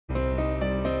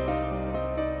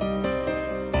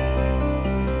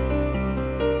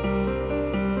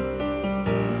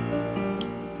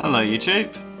Hello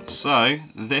YouTube. So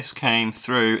this came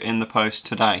through in the post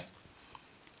today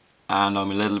and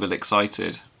I'm a little bit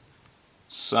excited.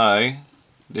 So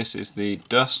this is the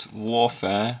Dust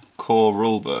Warfare Core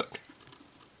Rulebook.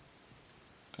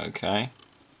 Okay.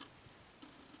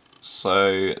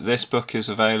 So this book is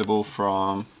available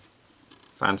from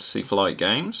Fantasy Flight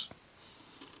Games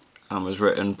and was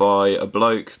written by a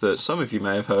bloke that some of you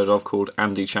may have heard of called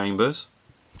Andy Chambers,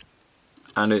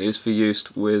 and it is for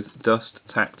use with Dust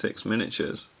Tactics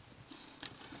miniatures.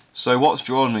 So what's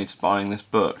drawn me to buying this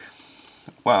book?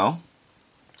 Well,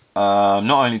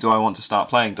 not only do I want to start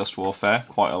playing Dust Warfare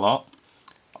quite a lot,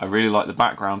 I really like the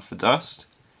background for Dust,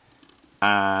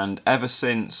 and ever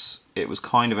since it was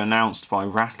kind of announced by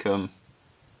Rackham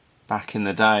back in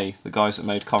the day, the guys that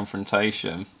made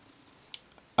Confrontation,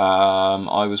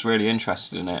 I was really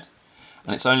interested in it.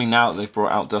 And it's only now that they've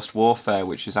brought out Dust Warfare,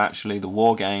 which is actually the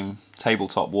wargame,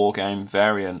 tabletop wargame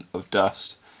variant of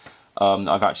Dust, that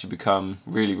I've actually become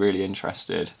really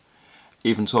interested.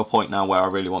 Even to a point now where I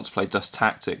really want to play Dust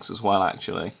Tactics as well,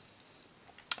 actually.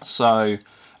 So,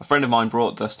 a friend of mine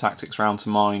brought Dust Tactics round to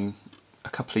mine a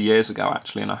couple of years ago,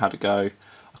 actually, and I had a go.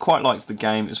 I quite liked the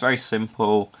game. It was very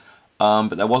simple, but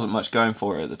there wasn't much going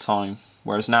for it at the time.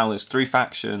 Whereas now there's 3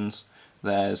 factions.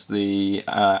 There's the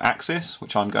Axis,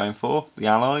 which I'm going for, the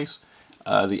Allies,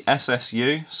 the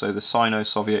SSU, so the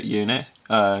Sino-Soviet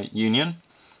Union,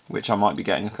 which I might be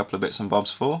getting a couple of bits and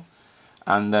bobs for,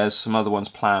 and there's some other ones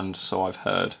planned, so I've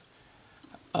heard.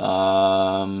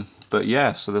 But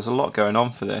yeah, so there's a lot going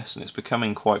on for this, and it's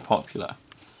becoming quite popular.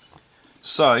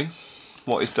 So,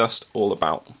 what is Dust all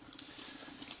about?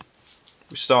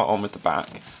 We start on with the back.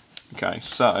 Okay,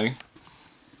 so,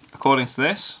 according to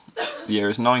this, the year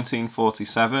is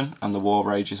 1947 and the war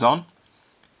rages on.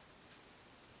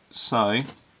 So,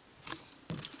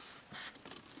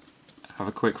 have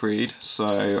a quick read.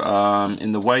 So,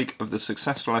 in the wake of the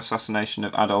successful assassination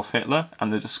of Adolf Hitler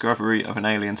and the discovery of an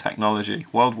alien technology,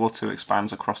 World War II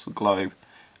expands across the globe.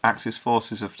 Axis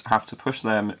forces have to push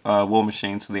their war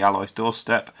machine to the Allies'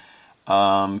 doorstep,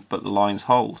 but the lines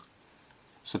hold.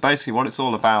 So basically what it's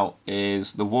all about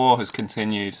is the war has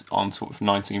continued on to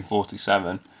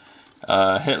 1947.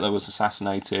 Hitler was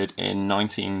assassinated in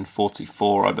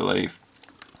 1944, I believe,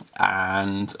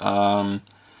 and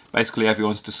basically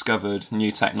everyone's discovered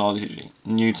new technology,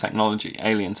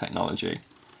 alien technology.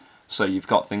 So you've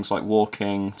got things like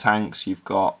walking tanks, you've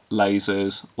got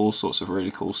lasers, all sorts of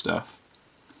really cool stuff.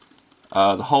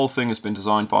 The whole thing has been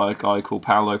designed by a guy called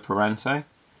Paolo Parente.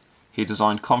 He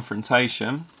designed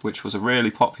Confrontation, which was a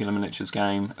really popular miniatures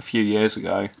game a few years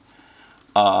ago.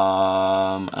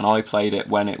 And I played it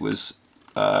when it was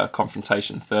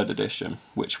Confrontation 3rd edition,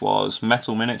 which was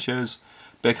metal miniatures,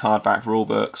 big hardback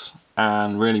rulebooks,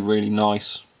 and really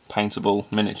nice paintable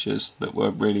miniatures that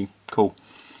were really cool,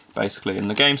 basically. And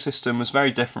the game system was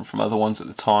very different from other ones at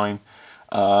the time.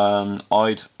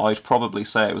 I'd probably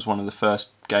say it was one of the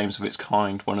first games of its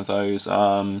kind, one of those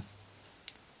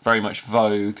very much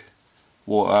vogue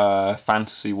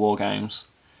fantasy war games.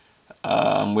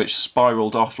 Which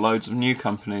spiraled off loads of new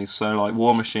companies. So like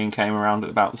War Machine came around at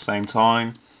about the same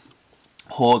time,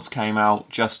 Hordes came out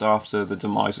just after the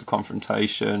demise of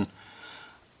Confrontation,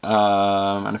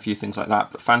 and a few things like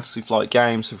that. But Fantasy Flight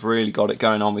Games have really got it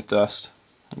going on with Dust.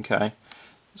 Okay,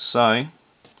 so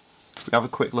if we have a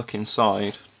quick look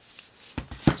inside,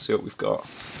 let's see what we've got.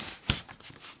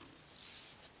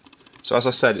 So as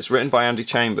I said, it's written by Andy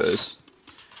Chambers.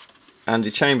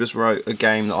 Andy Chambers wrote a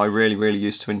game that I really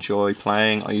used to enjoy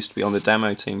playing. I used to be on the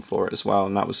demo team for it as well,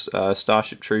 and that was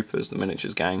Starship Troopers, the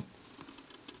miniatures game.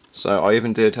 So I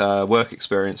even did work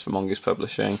experience for Mongoose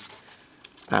Publishing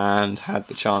and had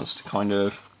the chance to kind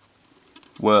of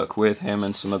work with him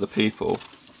and some other people.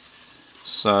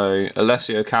 So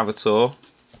Alessio Cavator,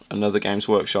 another Games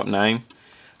Workshop name,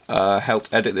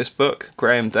 helped edit this book.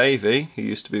 Graham Davey, who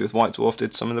used to be with White Dwarf,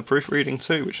 did some of the proofreading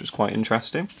too, which was quite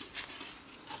interesting.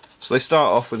 So they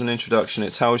start off with an introduction.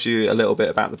 It tells you a little bit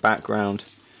about the background,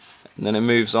 and then it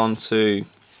moves on to,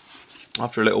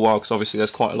 after a little while, because obviously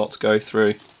there's quite a lot to go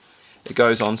through, it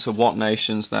goes on to what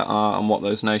nations there are and what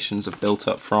those nations are built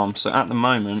up from. So at the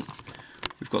moment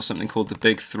we've got something called the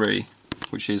Big Three,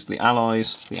 which is the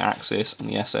Allies, the Axis and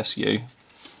the SSU,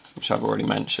 which I've already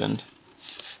mentioned.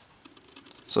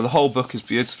 So the whole book is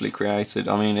beautifully created.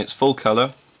 I mean, it's full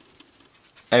colour,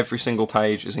 every single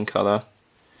page is in colour.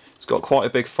 It's got quite a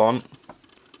big font,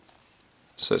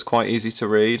 so it's quite easy to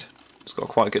read. It's got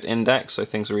quite a good index, so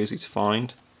things are easy to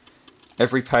find.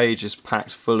 Every page is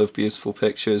packed full of beautiful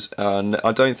pictures, and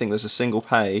I don't think there's a single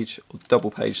page or double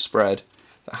page spread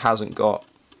that hasn't got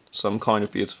some kind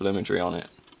of beautiful imagery on it.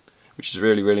 which is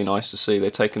really, really nice to see.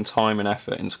 They've taken time and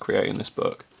effort into creating this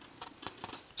book.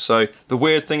 So the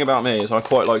weird thing about me is I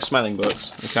quite like smelling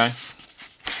books, okay?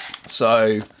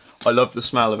 So I love the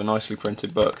smell of a nicely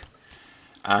printed book.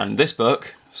 And this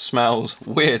book smells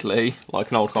weirdly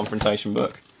like an old confrontation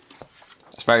book.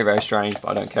 It's very, very strange, but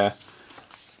I don't care.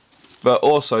 But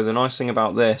also the nice thing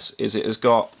about this is it has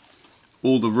got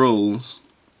all the rules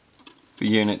for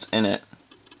units in it.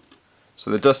 So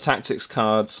the Dust Tactics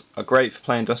cards are great for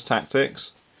playing Dust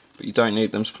Tactics, but you don't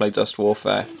need them to play Dust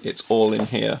Warfare. It's all in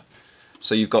here.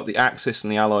 So you've got the Axis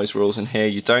and the Allies rules in here.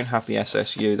 You don't have the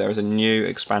SSU. There is a new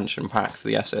expansion pack for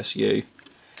the SSU,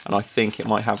 and I think it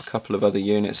might have a couple of other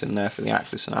units in there for the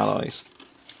Axis and Allies.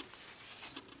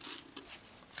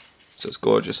 So it's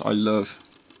gorgeous. I love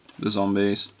the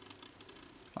zombies.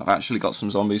 I've actually got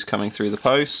some zombies coming through the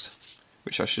post,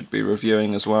 which I should be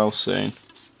reviewing as well soon.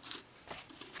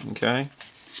 Okay.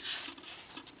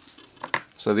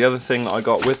 So the other thing that I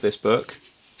got with this book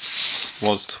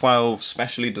was 12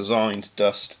 specially designed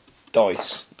Dust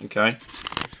dice. Okay.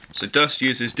 So Dust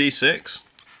uses D6.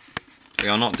 They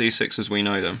are not D6 as we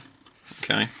know them.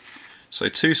 Okay. So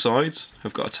two sides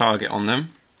have got a target on them,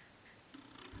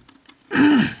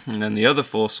 and then the other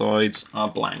four sides are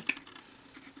blank.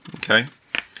 Okay.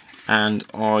 And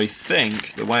I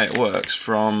think the way it works,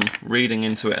 from reading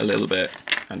into it a little bit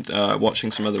and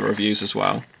watching some other reviews as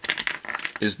well,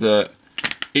 is that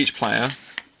each player,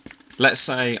 let's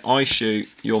say I shoot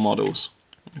your models,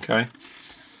 okay?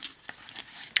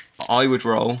 I would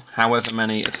roll however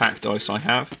many attack dice I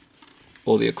have,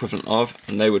 or the equivalent of,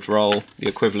 and they would roll the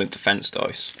equivalent defense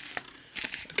dice,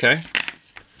 okay?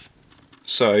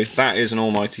 So that is an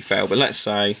almighty fail, but let's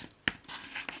say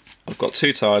I've got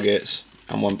two targets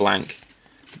and one blank.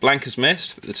 The blank has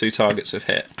missed, but the two targets have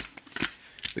hit.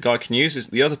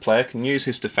 The other player can use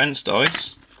his defense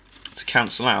dice to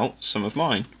cancel out some of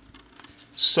mine.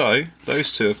 So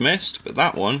those two have missed, but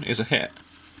that one is a hit.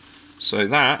 So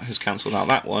that has cancelled out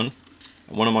that one,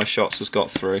 and one of my shots has got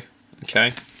through.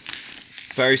 Okay,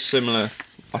 very similar.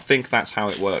 I think that's how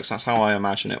it works. That's how I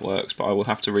imagine it works, but I will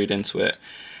have to read into it.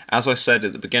 As I said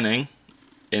at the beginning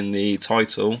in the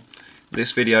title,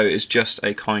 this video is just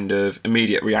a kind of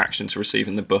immediate reaction to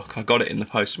receiving the book. I got it in the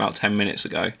post about 10 minutes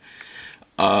ago.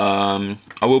 I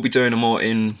will be doing a more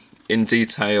in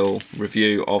detail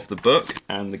review of the book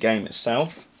and the game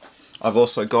itself. I've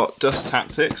also got Dust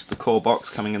Tactics, the core box,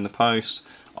 coming in the post.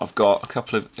 I've got a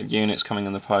couple of units coming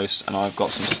in the post, and I've got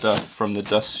some stuff from the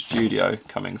Dust Studio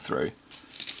coming through.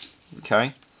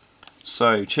 Okay,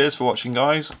 so cheers for watching,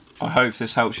 guys. I hope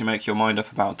this helps you make your mind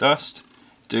up about Dust.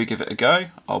 Do give it a go.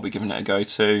 I'll be giving it a go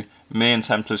too. Me and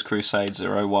Templars Crusade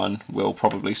 01 will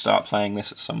probably start playing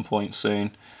this at some point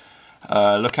soon.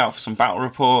 Look out for some battle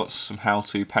reports, some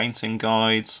how-to painting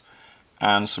guides,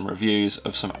 and some reviews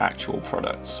of some actual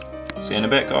products. See you in a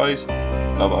bit, guys.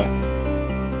 Bye bye.